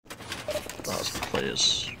That's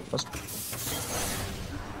players. That's...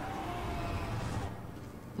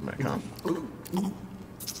 I can't.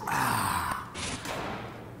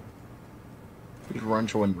 Just run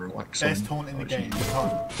to and relax. There's taunt in the game. You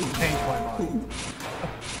can't change my mind.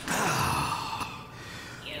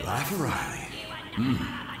 Life O'Reilly.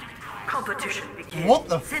 Competition begins. What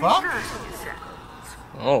the fuck?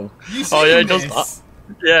 Oh. You Oh yeah, it this? does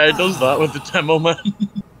that. Yeah, it does that with the demo man.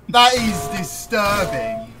 That is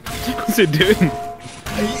disturbing. What's it doing?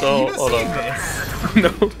 So, you hold seen on. this?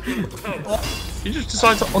 No. You just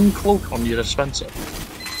decide to uncloak on your dispenser.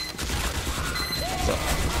 So,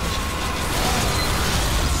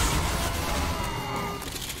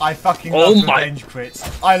 I fucking Oh love my- revenge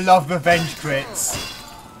crits. I love revenge crits.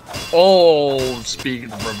 oh,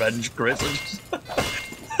 speaking of revenge crits,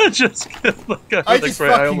 I just like I just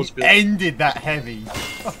fucking almost feel. ended that heavy.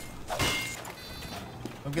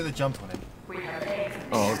 I'm gonna jump on him.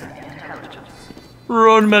 Oh, okay.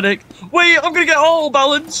 Run, medic! Wait, I'm gonna get all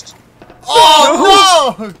balanced.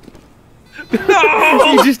 Oh no!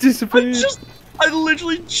 No! He just disappeared. I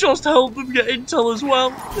literally just helped them get intel as well.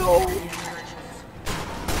 No.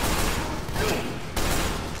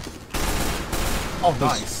 Oh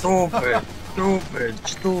nice. Stupid,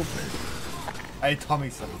 stupid. Hey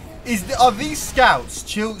Tommy-san, are these scouts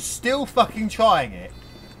still fucking trying it?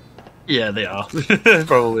 Yeah, they are.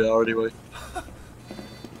 Probably are anyway.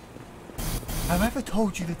 Have I ever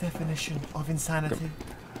told you the definition of insanity?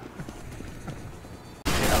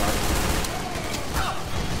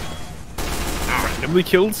 We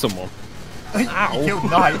killed someone. Ow. You killed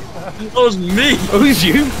Knight. That was me! Oh, it was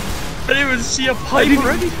you? I didn't even see a pipe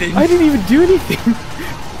or anything! I didn't even do anything.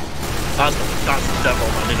 That's Devil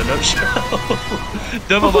Man in a nutshell.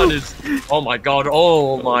 Devil Man is... Oh my god,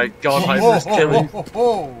 Hyper is killing.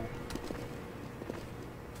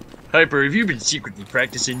 Hyper, have you been secretly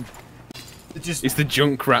practicing? It's the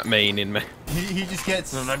Junkrat main in me. He just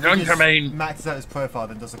gets The Junker main. maxes out his profile,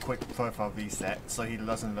 then does a quick profile reset, so he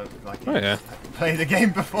doesn't look like Oh, yeah. played the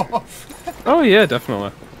game before. Oh, yeah,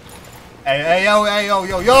 definitely. Hey, yo,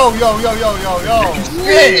 bitch!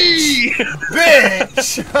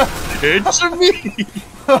 Bitch! It's me!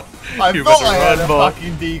 I You thought better I had run, a boy.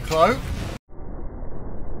 fucking decloak.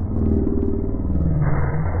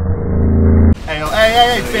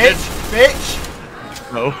 Hey, bitch! Bitch!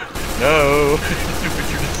 No. No.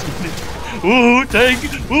 Ooh, tank!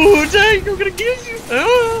 Ooh, tank! I'm gonna kill you!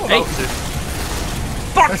 Oh, Hey.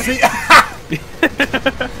 Fuck! Let's see.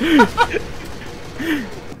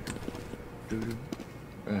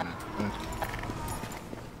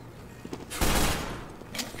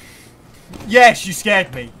 Yes, you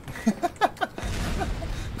scared me.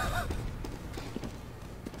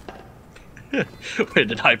 Wait,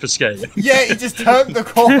 did Hyper scare you? Yeah, he just turned the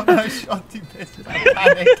corner, shot him in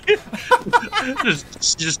panic.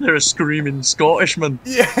 just hear a screaming Scottishman.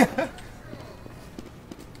 Yeah.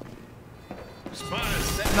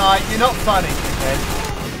 Nah, you're not funny, kid.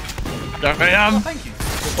 There I am. Thank you.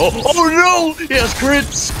 Oh no! He has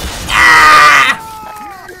crits!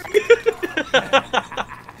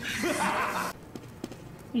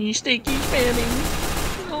 You sticky fanning.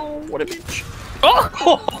 Oh, what a bitch.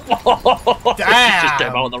 Oh! Damn! You just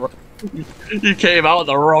came out at the wrong... You came out at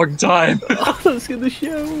the wrong time. Let's get the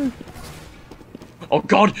shower. Oh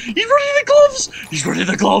god! He's running the gloves! He's running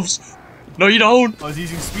the gloves! No, you don't! I was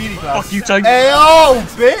using speedy glass. Fuck you, tank! Hey, oh,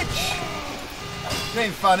 bitch! You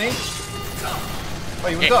ain't funny.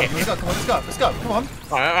 Wait, you wanna go? You wanna go? Come on, let's go. Let's go. Come on.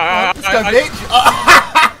 Let's go, bitch.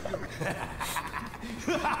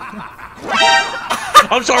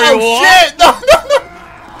 I'm sorry, Oh, what? shit! No, no, no!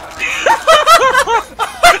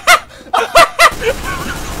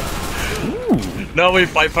 Now we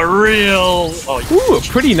fight for real! Oh, Ooh, a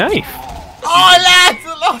pretty knife. Oh, lads! The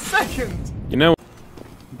last second! You know,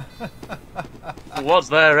 was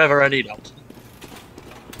there ever any doubt?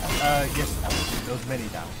 Yes, there was many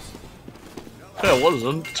doubts. There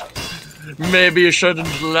wasn't. Maybe you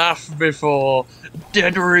shouldn't laugh before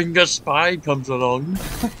Dead Ringer Spy comes along.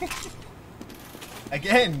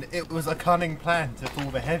 Again, it was a cunning plan to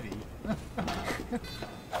fool the heavy. Got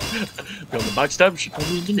the backstab, she told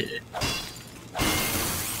me you did it.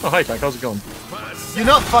 Oh, hi, Tank, how's it going? You're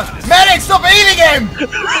not fun. Medic, stop eating him!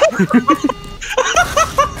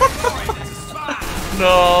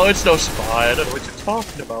 No, it's no spy, I don't know what you're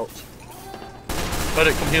talking about.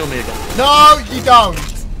 Medic, come heal me again. No, you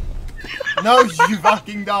don't! No, you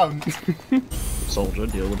fucking don't. Soldier,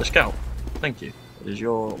 deal with the scout. Thank you. It is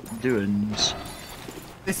your doings.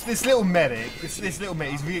 This little medic, this little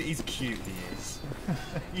medic, he's cute, he is.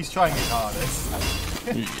 He's trying his hardest.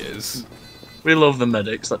 he is. We love the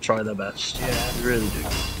medics that try their best. Yeah. We really do.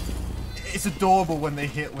 It's adorable when they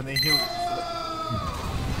heal.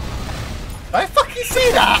 I fucking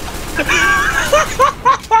see that!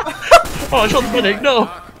 Oh, I shot the medic. No,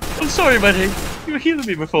 I'm sorry, medic. You were healing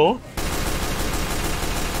me before.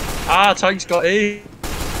 Ah, tank's got A.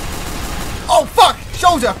 Oh fuck!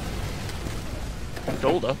 Shoulder!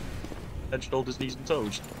 Shoulder? Head, shoulders, knees and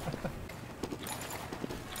toes.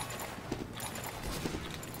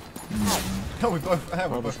 No, we're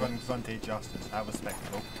both running frontier justice. How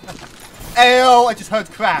respectable. Ayo! I just heard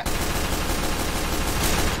crack.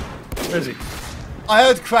 Where is he? I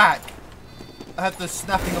heard crack. I heard the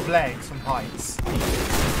snapping of legs from heights.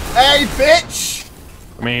 Hey, bitch!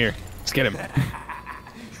 Come here. Let's get him.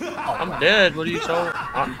 I'm dead. What are you talking?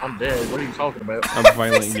 I'm dead. What are you talking about? I'm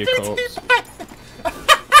violating your corpse.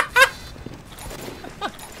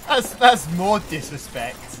 That's more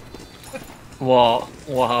disrespect. What?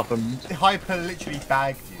 What happened? Hyper literally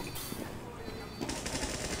bagged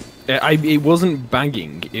you. It wasn't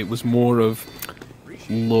bagging. It was more of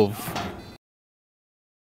love.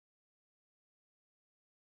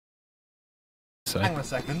 So. Hang on a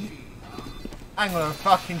second. Hang on a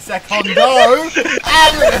fucking second. No!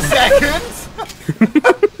 Hang on a second!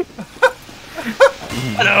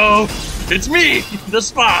 Hello! It's me! The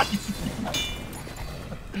spot!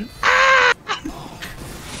 Ah!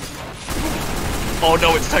 Oh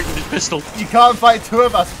no, it's taking his pistol. You can't fight two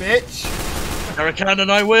of us, bitch! I can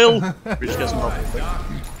and I will! Which gets him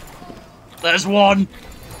off. There's one!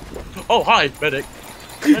 Oh, hi, medic.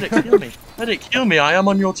 Medic, heal me. Medic, heal me. I am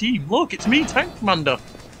on your team. Look, it's me, Tank Commander.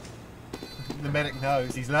 The medic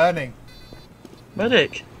knows. He's learning.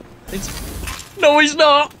 Medic. It's... No, he's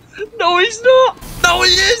not! No, he's not! No,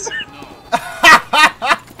 he is!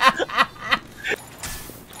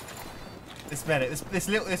 This medic,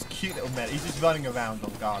 this cute little medic, he's just running around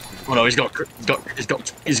on guard. Oh no, he's got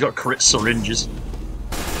crit syringes. Hey,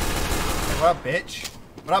 what up, bitch?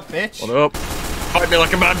 What up, bitch? What up? Fight me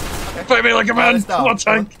like a man! Okay. Fight me like a man! Come on,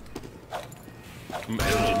 Tank! I'm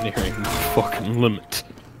engineering the fucking limit.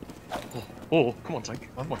 Oh, come on, Tank.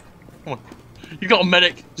 Come on. Come on. You got a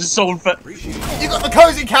medic. This is so unfair. You got the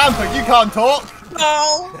cozy camper. You can't talk.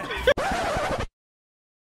 No.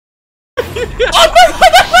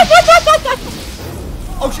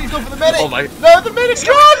 Oh shit, he's gone for the medic. Oh my. No, the medic's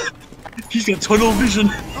gone. He's got tunnel vision.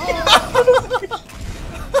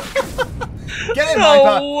 Get him, No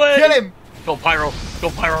Hyper. way. Kill him. Go Pyro. Go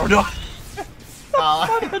Pyro. No.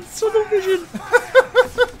 I had tunnel vision.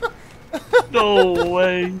 No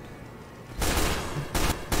way.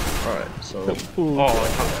 Alright, so... Oh,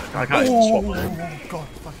 I can't even swap my name. Oh, God,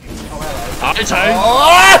 fucking... Oh, hello. Hi, Tank!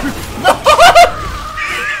 Oh,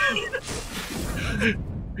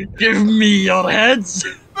 no! Give me your heads!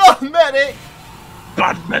 Oh, medic!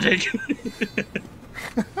 Bad medic!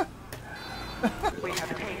 We have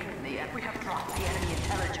taken we have dropped the enemy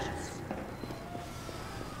intelligence.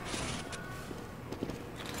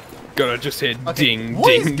 God, I just heard ding, what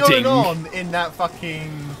ding, is going ding. on in that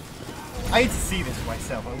fucking... I need to see this for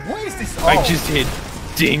myself. Like, what is this? Oh. I just heard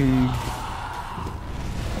ding.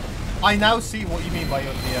 I now see what you mean by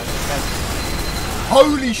your defense.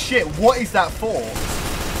 Holy shit, what is that for?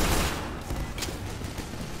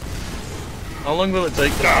 How long will it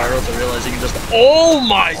take the Pyro to realize he can just... Oh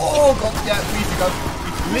my... Oh god, yeah, we need to go.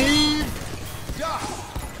 We need to leave.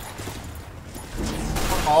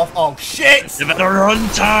 Off. Oh shit! You better run,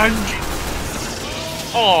 Tank!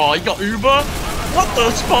 Oh, you got Uber? What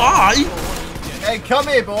the spy? Hey, come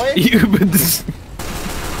here, boy! Humans.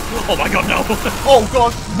 Oh my god, no! Oh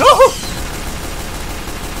god, no!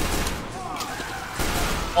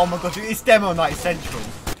 Oh my god, it's Demo Night Central.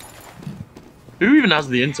 Who even has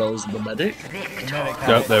the intel? Is the medic? The medic had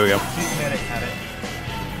Oh, it. there we go. The medic had it.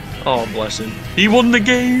 Oh, bless him. He won the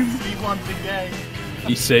game! He won the game.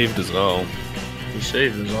 He saved us all. He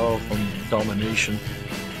saved us all from domination.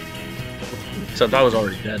 Except I was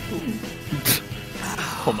already dead.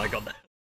 Oh my god.